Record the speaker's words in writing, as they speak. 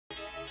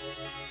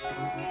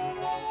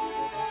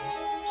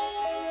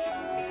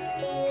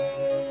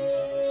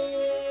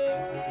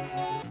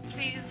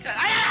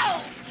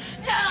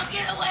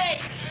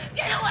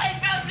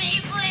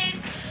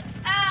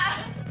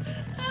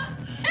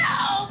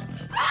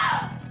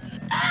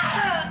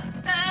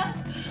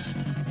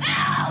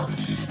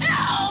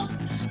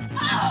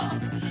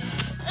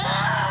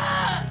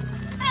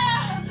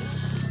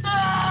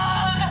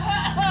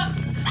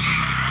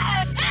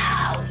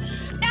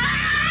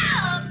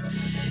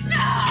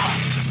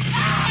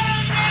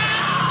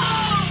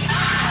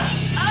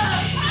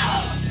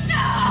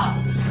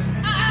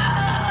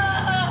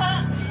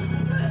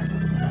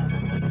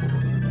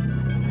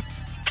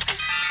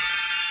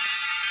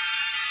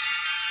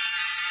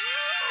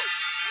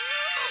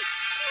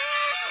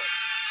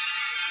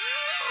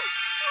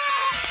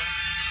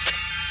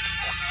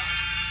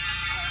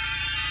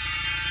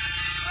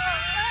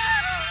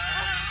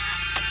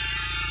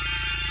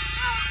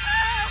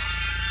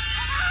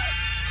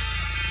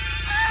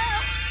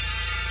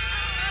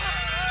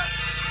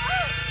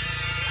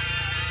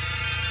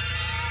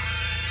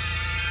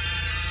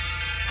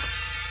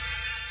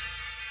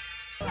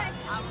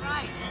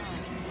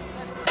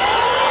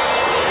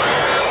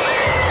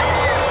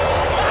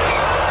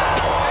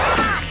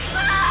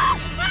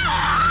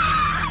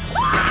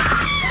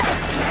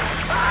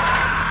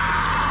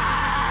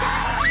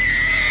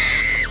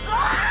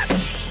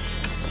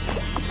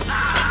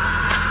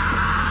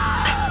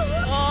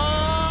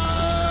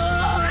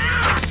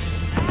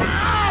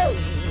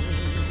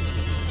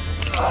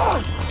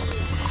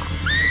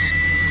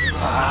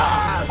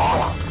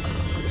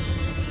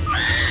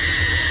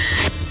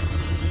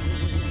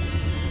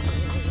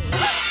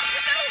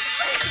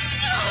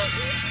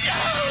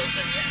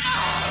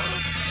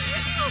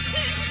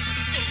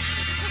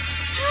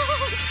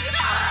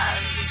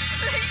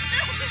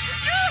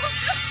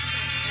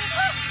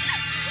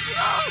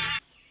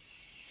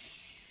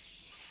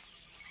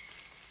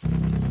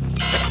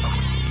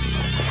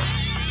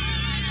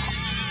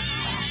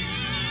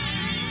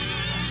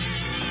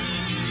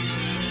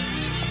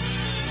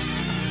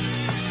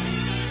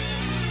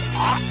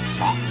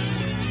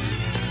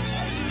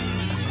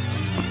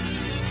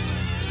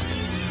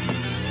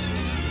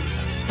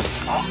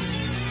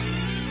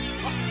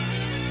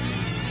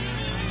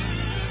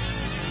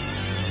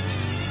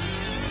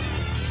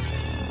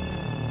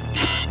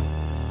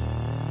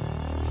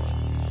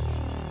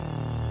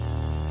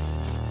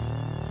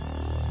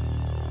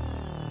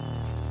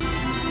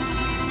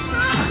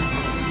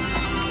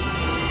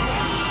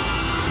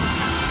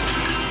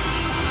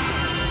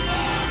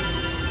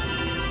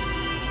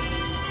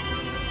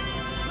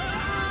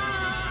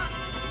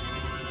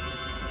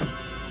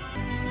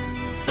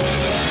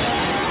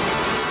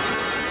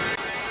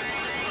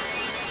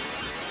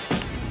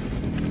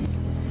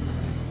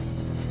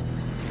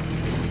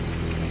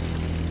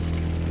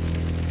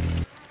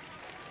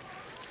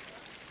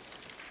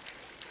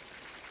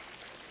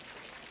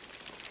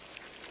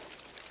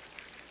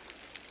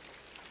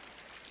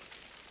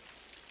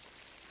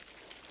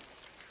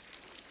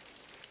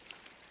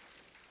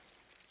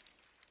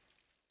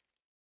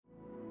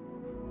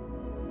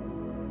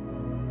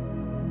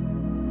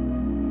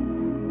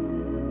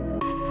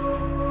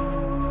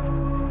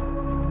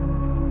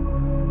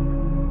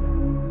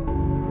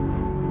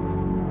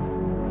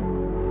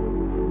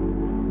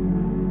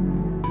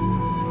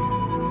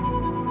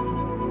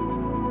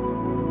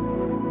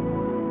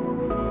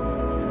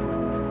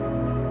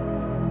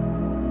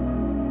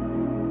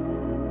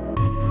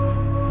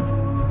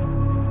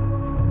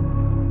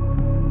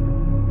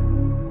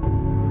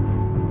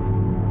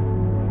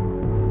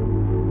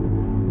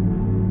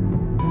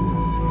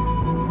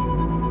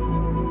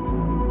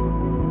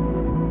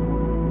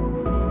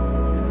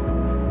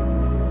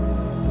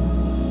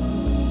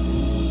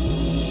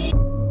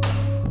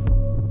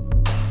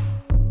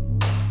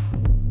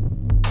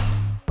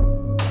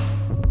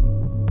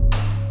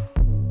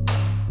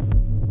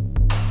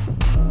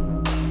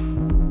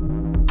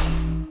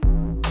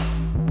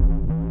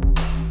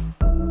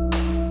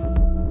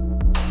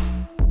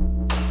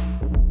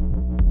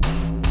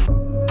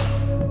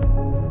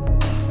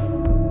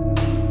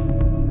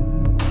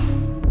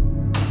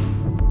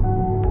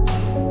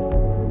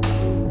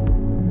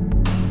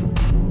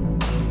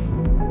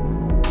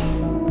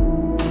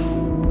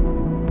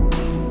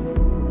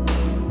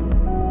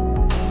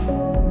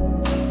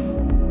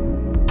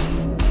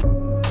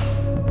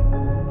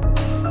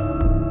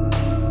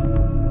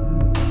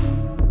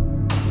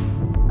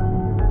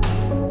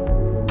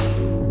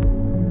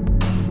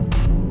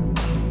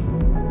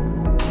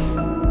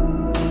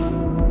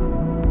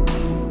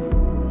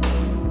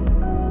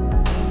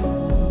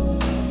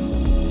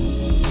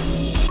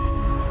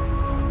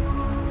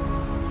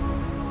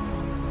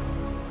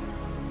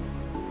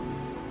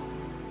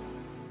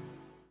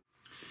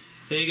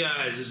Hey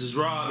guys, this is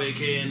Rob,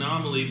 aka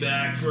Anomaly,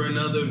 back for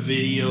another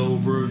video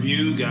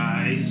review,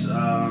 guys.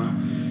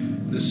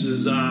 This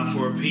is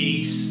for a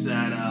piece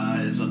that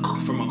is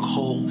from a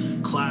cult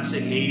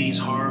classic 80s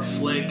horror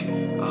flick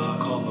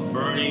called The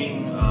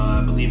Burning.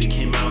 I believe it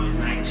came out in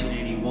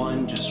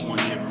 1981, just 1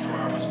 year before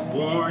I was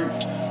born.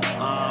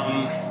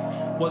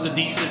 Was a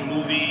decent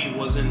movie,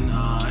 wasn't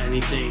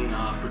anything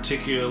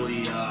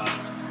particularly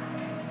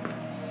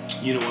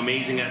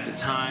amazing at the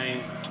time.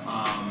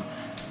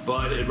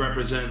 But it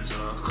represents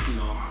a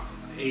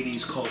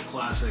 80s cult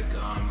classic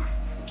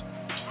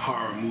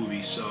horror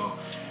movie. So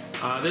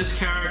this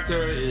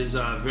character is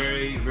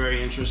very,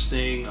 very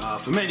interesting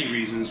for many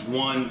reasons.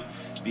 One,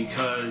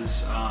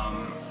 because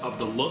of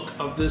the look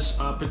of this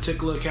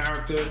particular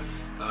character,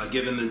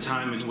 given the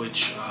time in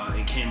which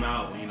it came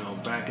out.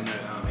 Back in the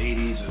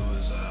 80s, it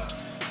was a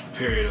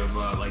period of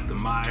like the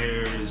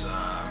Myers,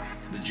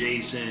 the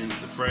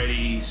Jasons, the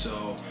Freddys.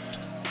 So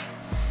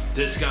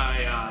this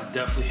guy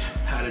definitely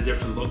had a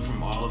different look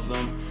from all of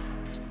them,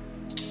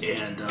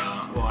 and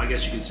well, I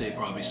guess you could say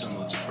probably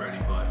similar to Freddy,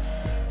 but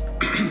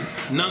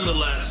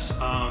nonetheless,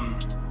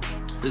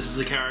 this is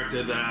a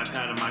character that I've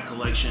had in my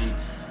collection.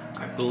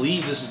 I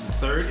believe this is the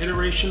third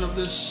iteration of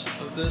this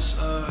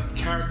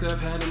character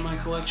I've had in my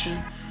collection.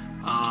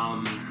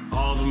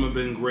 All of them have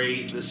been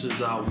great. This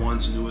is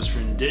one's newest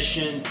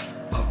rendition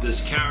of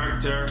this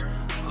character.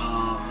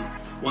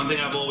 One thing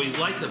I've always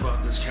liked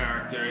about this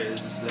character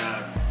is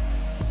that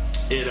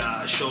it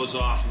shows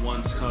off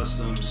one's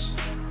customs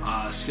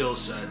skill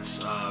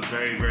sets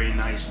very, very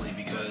nicely,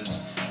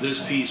 because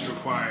this piece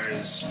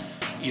requires,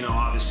 you know,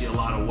 obviously a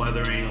lot of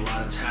weathering, a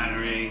lot of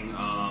tattering.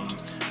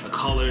 The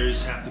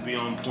colors have to be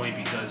on point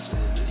because,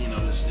 you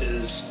know, this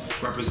is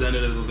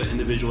representative of an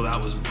individual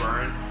that was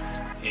burnt,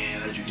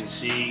 and as you can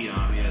see, he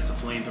has the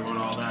flamethrower and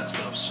all that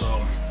stuff.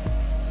 So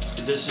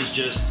this is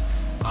just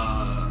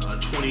a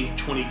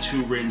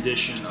 2022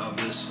 rendition of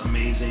this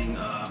amazing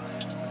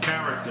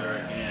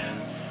character, and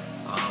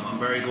I'm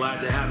very glad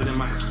to have it in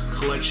my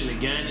collection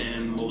again,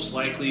 and most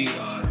likely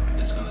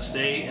it's going to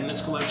stay in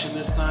this collection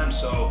this time.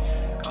 So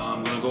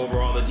I'm going to go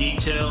over all the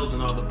details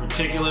and all the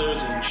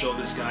particulars and show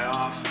this guy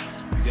off.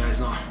 You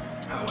guys know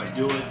how I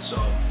do it, so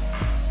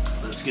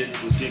let's get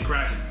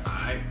cracking.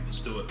 Alright, let's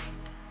do it.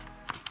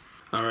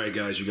 Alright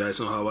guys, you guys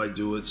know how I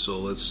do it, so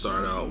let's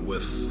start out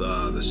with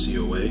the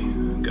COA,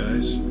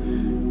 guys.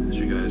 As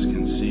you guys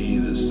can see,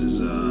 this is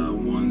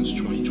One's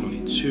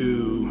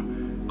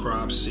 2022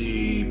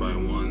 Cropsy by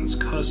One's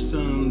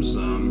Customs.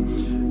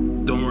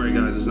 Don't worry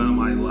guys, it's not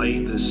my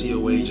light. The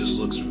COA just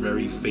looks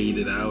very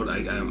faded out.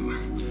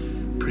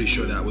 I'm pretty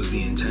sure that was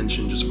the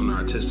intention, just from an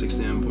artistic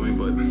standpoint,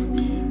 but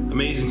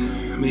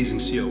amazing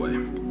COA.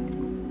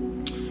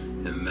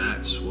 And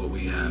that's what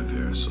we have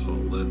here. So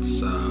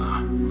let's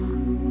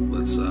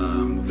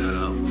move that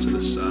out to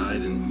the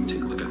side and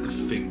take a look at the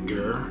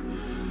figure.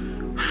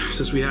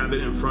 Since we have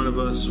it in front of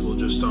us, we'll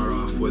just start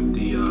off with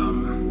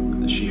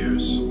the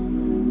shears.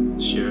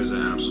 Shears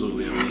are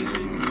absolutely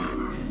amazing.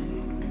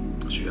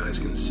 As you guys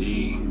can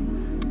see,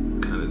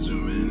 kind of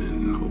zoom in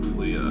and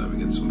hopefully we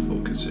get some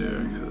focus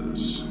here,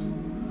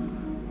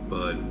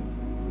 but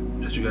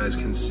as you guys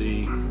can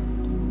see,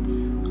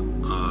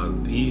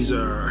 these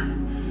are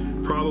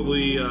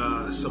probably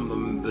some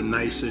of the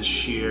nicest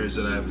shears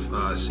that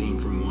I've seen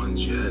from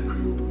One's yet.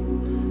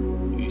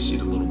 You see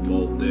the little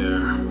bolt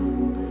there.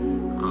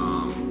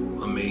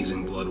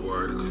 Amazing blood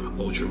work,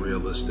 ultra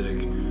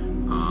realistic,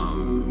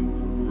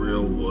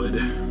 real wood.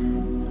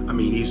 I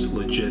mean, these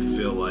legit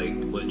feel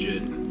like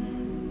legit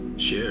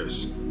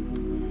shears.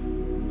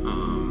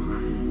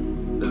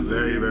 They're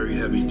very, very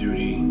heavy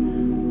duty.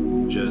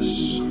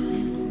 Just,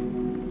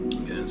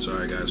 again,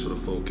 sorry guys for the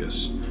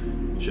focus.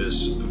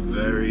 Just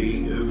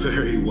very,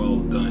 very well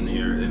done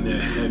here, and they're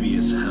heavy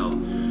as hell.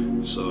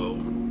 So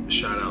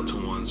shout out to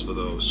One's for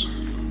those.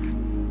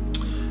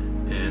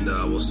 And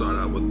we'll start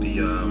out with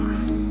the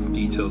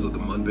details of the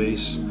mud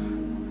base.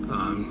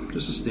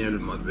 Just a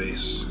standard mud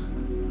base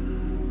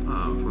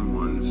from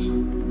One's.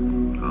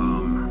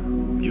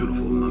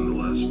 Beautiful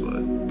nonetheless,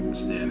 but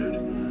standard.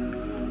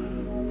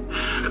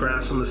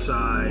 Grass on the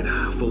side,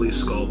 fully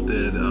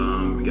sculpted.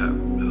 We got,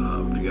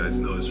 if you guys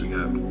notice, we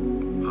got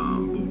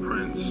boot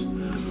prints.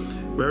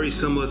 Very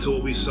similar to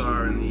what we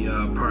saw in the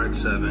Part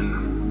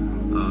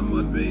 7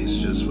 mud base,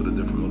 just with a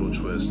different little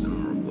twist and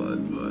more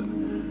blood, but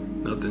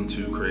nothing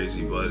too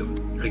crazy. But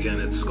again,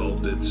 it's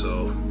sculpted,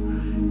 so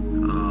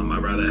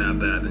I'd rather have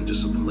that than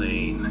just a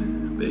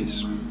plain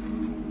base.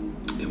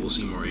 And we'll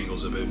see more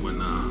angles of it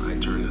when I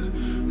turn the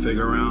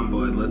figure around.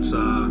 But let's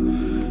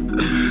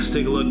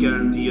take a look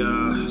at the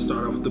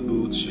start off with the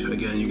boots.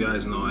 Again, you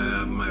guys know I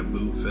have my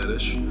boot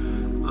fetish.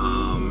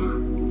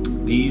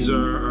 These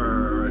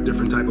are a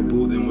different type of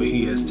boot than what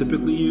he has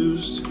typically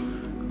used,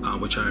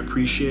 which I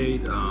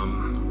appreciate.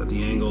 But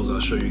the angles, I'll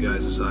show you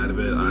guys the side of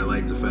it. I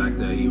like the fact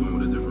that he went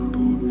with a different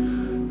boot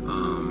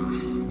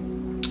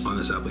on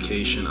this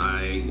application.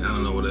 I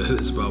don't know what it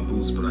is about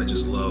boots, but I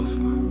just love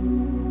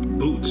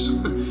boots.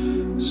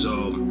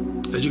 So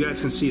as you guys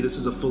can see, this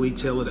is a fully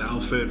tailored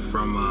outfit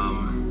from,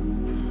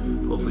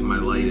 hopefully my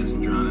light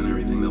isn't drowning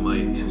everything. The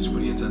light is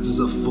pretty intense. This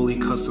is a fully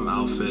custom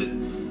outfit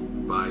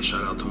by,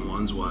 shout out to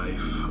One's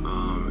wife.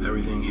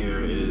 Everything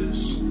here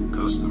is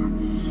custom.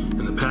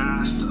 In the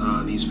past,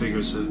 these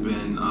figures have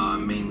been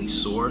mainly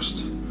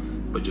sourced,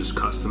 but just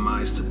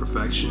customized to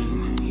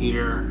perfection.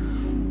 Here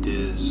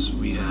is,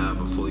 we have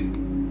a fully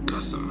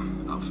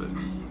custom outfit.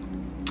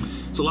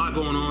 It's a lot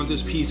going on with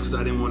this piece because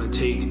I didn't want to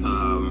take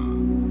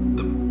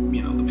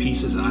the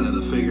pieces out of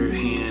the figure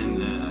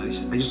hand. I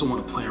just don't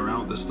want to play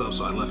around with this stuff,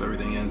 so I left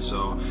everything in.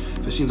 So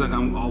if it seems like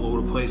I'm all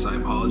over the place, I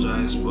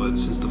apologize, but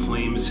since the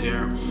flame is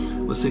here,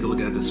 let's take a look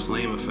at this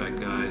flame effect,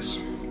 guys.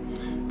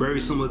 Very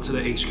similar to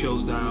the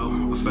H-Kills Dow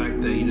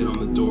effect that he did on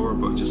the door,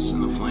 but just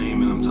in the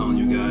flame, and I'm telling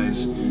you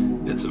guys,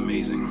 it's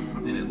amazing,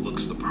 and it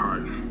looks the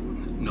part.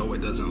 No,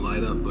 it doesn't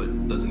light up, but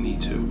it doesn't need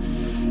to.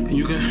 And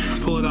you can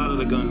pull it out of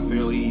the gun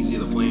fairly easy,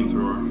 the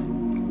flamethrower,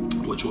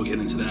 which we'll get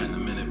into that in a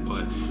minute,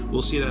 but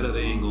we'll see that at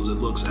the angles. It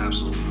looks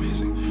absolutely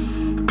amazing.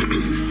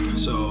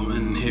 So,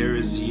 and here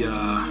is the,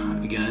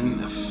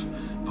 again,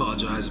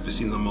 apologize if it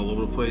seems I'm all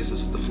over the place,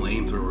 this is the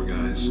flamethrower,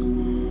 guys.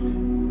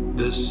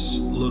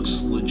 This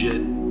looks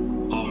legit,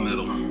 all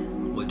metal,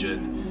 legit.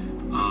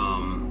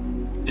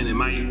 And it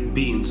might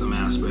be in some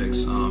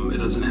aspects. It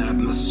doesn't have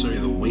necessarily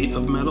the weight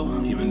of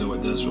metal, even though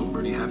it does feel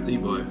pretty hefty,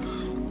 but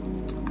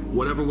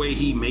whatever way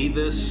he made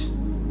this,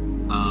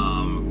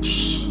 I'm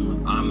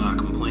not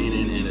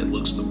complaining, and it looks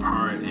looks the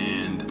part.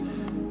 And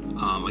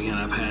again,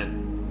 I've had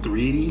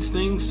 3 of these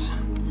things,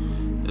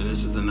 and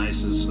this is the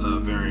nicest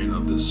variant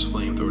of this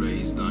flamethrower that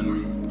he's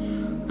done.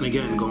 And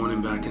again,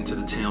 going back into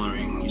the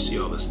tailoring, you see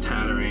all this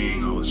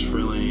tattering, all this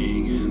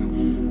frilling,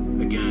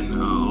 and again,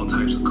 all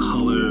types of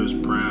colors,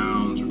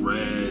 browns,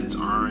 reds,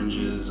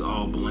 oranges,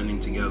 all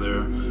blending together.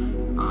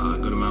 A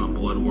good amount of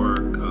blood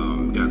work.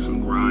 Got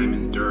some grime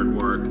and dirt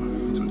work,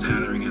 some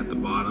tattering at the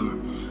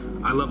bottom.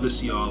 I love to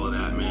see all of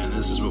that, man.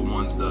 This is what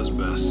Ones does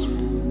best.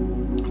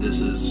 This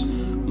is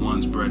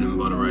One's bread and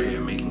butter right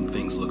here, making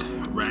things look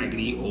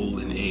raggedy, old,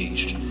 and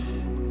aged.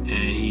 And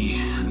he,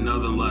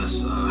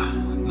 nonetheless,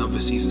 never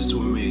ceases to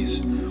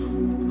amaze.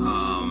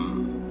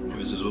 And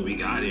this is what we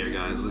got here,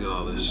 guys. Look at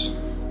all this.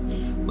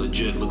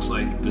 Legit looks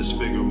like this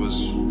figure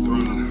was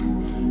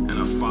thrown in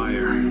a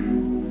fire.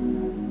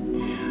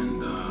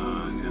 And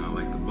again, I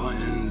like the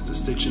buttons, the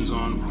stitching's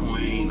on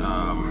point.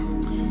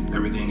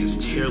 Everything is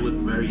tailored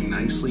very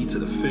nicely to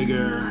the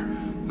figure.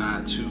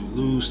 Not too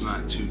loose,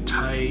 not too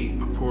tight.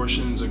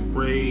 Proportions are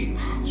great.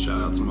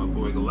 Shout out to my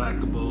boy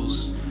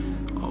Galactables,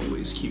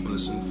 always keeping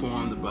us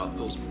informed about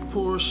those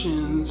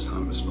proportions.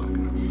 I'm just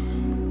fucking.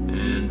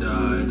 And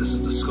this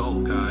is the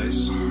sculpt,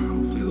 guys.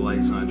 Hopefully the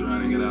light's not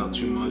drowning it out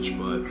too much,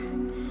 but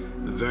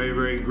very,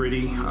 very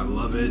gritty. I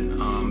love it,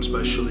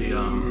 especially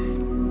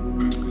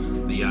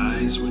the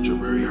eyes, which are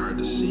very hard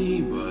to see,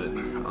 but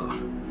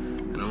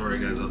and don't worry,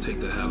 guys, I'll take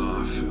the hat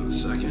off in a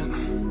second.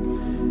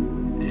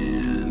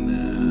 And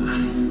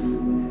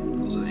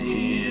those are the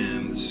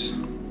hands.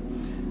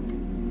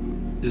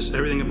 Just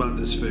everything about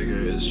this figure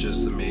is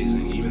just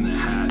amazing. Even the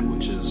hat,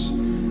 which is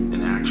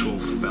an actual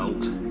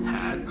felt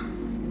hat,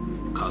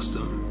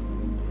 custom,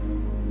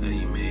 that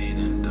he made.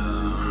 And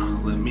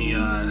let me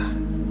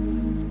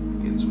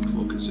get some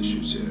focus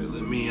issues here.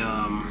 Let me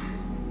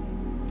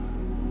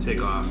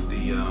take off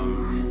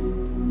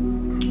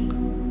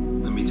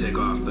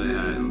the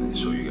hat and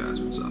show you guys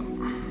what's up.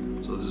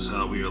 So this is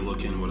how we are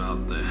looking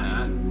without the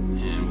hat,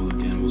 and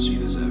we'll see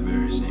this at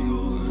various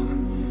angles,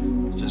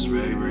 and just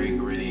very, very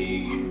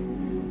gritty.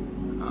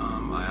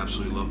 I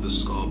absolutely love the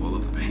sculpt. I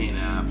love the paint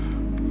app,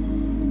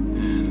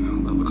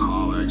 and love the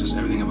collar. Just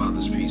everything about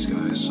this piece,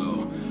 guys.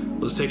 So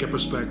let's take a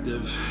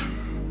perspective,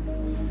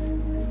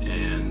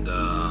 and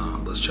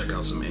let's check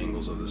out some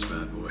angles of this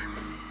bad boy.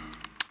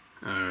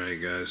 Alright,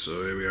 guys,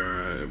 so here we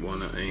are at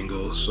one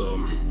angle.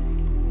 So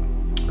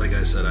like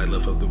I said, I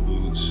lift up the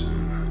boots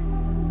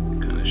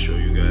and kind of show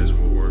you guys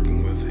what we're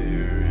working with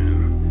here.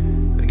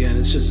 And again,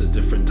 it's just a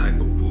different type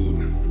of boot.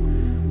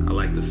 I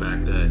like the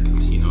fact that,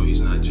 you know,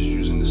 he's not just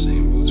using the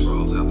same boots for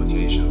all his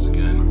applications.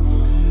 Again,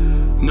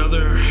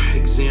 another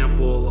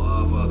example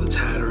of the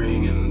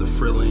tattering and the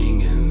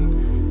frilling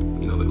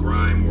and, you know, the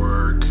grime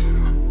work.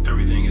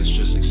 Everything is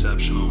just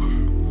exceptional.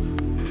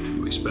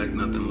 We expect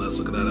nothing less.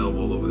 Look at that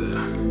elbow over there.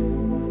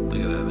 Look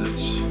at that.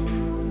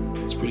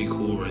 That's pretty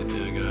cool right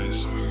there,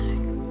 guys.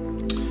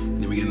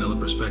 And then we get another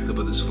perspective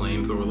of this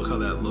flamethrower. Look how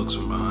that looks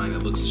from behind.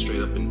 It looks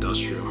straight up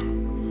industrial.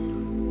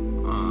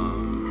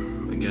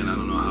 Again, I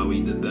don't know how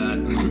he did that.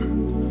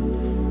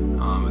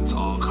 It's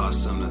all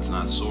custom. That's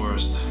not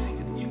sourced.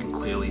 You can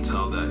clearly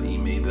tell that he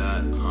made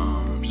that.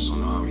 Just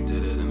don't know how he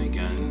did it. And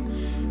again,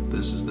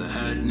 this is the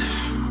head.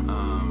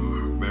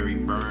 Very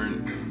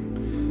burnt.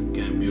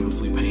 Again,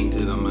 beautifully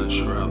painted. I'm not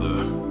sure how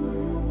the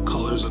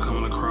colors are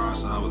coming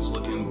across, how it's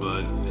looking,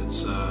 but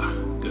it's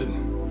good.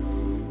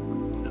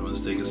 And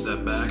let's take a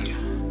step back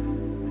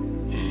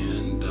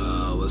and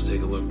let's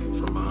take a look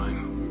from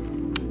behind.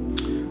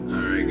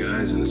 Alright,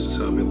 guys, and this is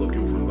how we're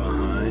looking from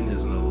behind.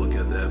 Here's another look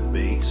at that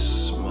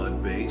base,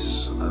 mud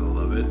base. I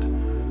love it.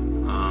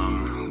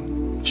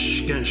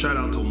 Again, shout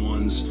out to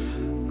Ones,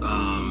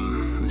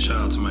 and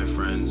shout out to my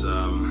friends.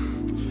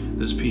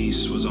 This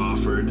piece was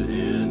offered,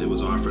 and it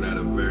was offered at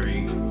a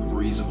very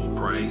reasonable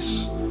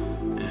price.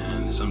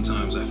 And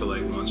sometimes I feel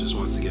like Ones just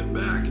wants to give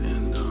back,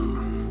 and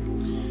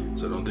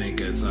so I don't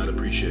think it's not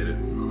appreciated,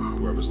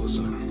 whoever's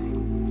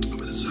listening.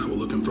 But this is how we're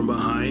looking from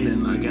behind.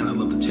 And again, I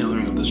love the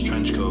tailoring of this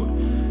trench coat.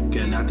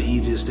 Again, not the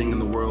easiest thing in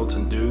the world to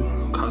do,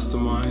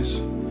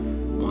 customize.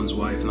 One's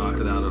wife knocked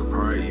it out of the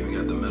park. Even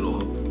got the metal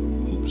hook.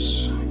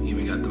 Oops.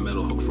 Even got the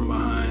metal hook from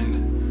behind,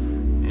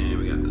 and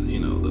we got the, you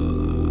know,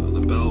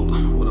 the belt,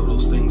 whatever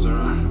those things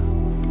are,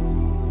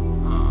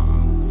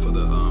 for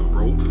the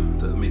rope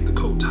to make the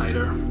coat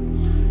tighter.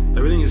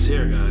 Everything is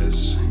here,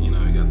 guys. You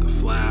know, you got the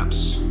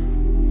flaps,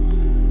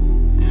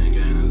 and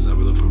again, that's how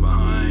we look from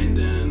behind.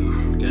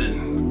 And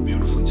again,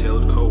 beautifully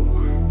tailored coat.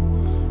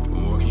 What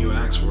more can you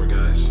ask for,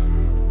 guys?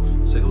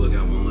 Let's take a look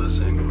at one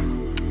last angle.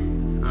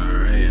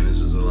 Alright, and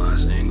this is the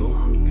last angle.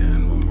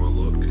 Again, one more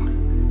look at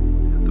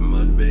the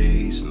mud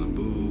base and the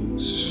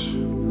boots.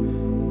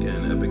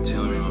 Again, epic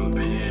tailoring on the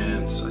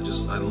pants.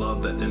 I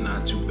love that they're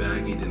not too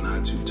baggy, they're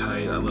not too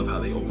tight. I love how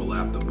they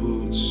overlap the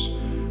boots.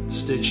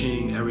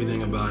 Stitching,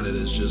 everything about it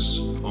is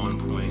just on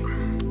point.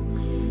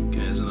 Okay,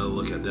 here's another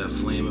look at that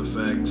flame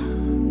effect.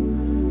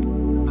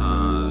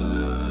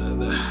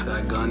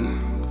 That gun,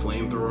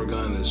 flamethrower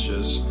gun, is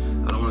just,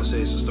 I don't want to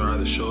say it's the star of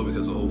the show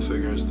because the whole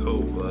figure is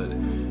dope, but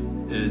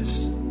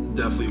it's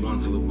definitely one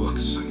for the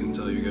books. I can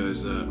tell you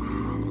guys that.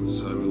 This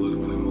is how we look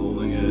when I'm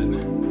holding it.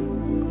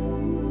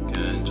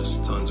 Again,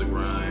 just tons of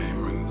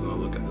grime. And let's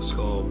look at the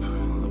sculpt.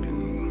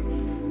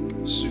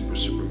 Looking super,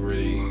 super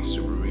gritty,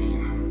 super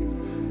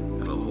mean.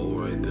 Got a hole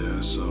right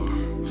there. So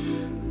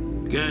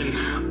again,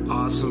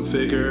 awesome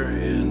figure.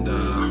 And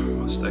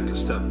let's take a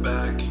step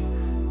back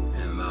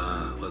and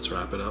let's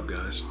wrap it up,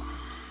 guys.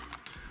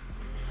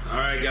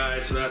 Alright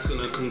guys, so that's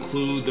going to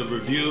conclude the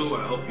review.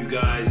 I hope you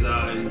guys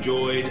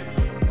enjoyed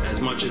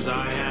as much as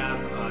I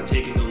have,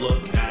 taking a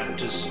look at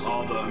just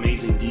all the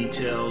amazing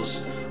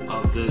details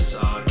of this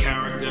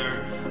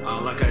character.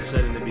 Like I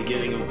said in the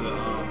beginning of the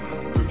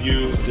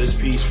review, this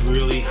piece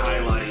really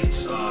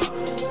highlights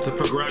the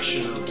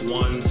progression of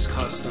one's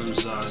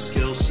customs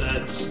skill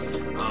sets.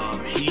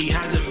 He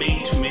hasn't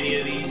made too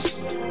many of these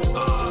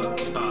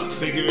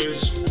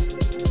figures,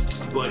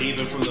 but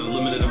even from the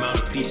limited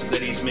amount of pieces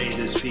that he's made,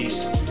 this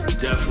piece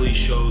definitely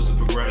shows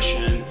the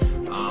progression.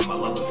 I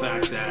love the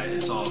fact that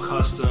it's all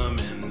custom,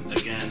 and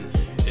again,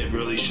 it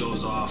really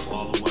shows off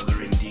all the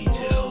weathering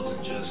details,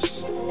 and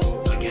just,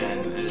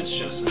 again, it's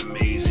just an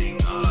amazing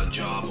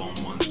job on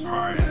one's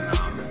part, and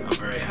I'm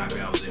very happy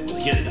I was able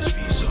to get this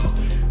piece. So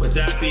with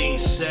that being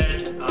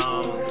said,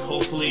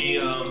 hopefully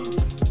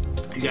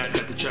you guys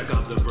got to check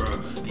out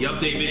the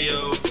update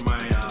video for my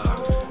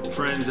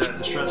friends at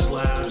Distress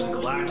Labs and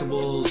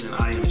Galactables and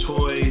I Am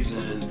Toys,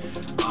 and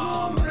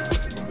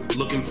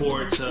looking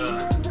forward to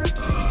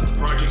the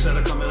projects that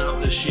are coming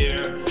out this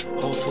year.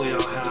 Hopefully I'll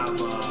have,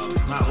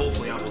 not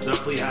hopefully, I will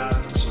definitely have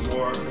some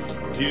more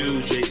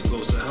reviews. Jason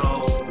Goes to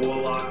Hell,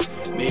 Warlock,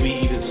 maybe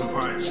even some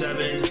Part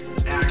 7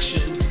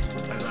 action,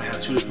 as I have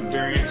 2 different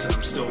variants that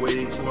I'm still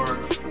waiting for,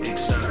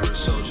 etc.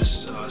 So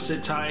just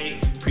sit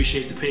tight,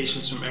 appreciate the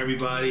patience from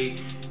everybody,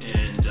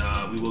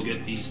 and we will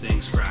get these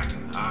things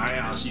cracking.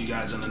 Alright, I'll see you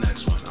guys on the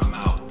next one. I'm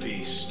out.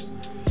 Peace.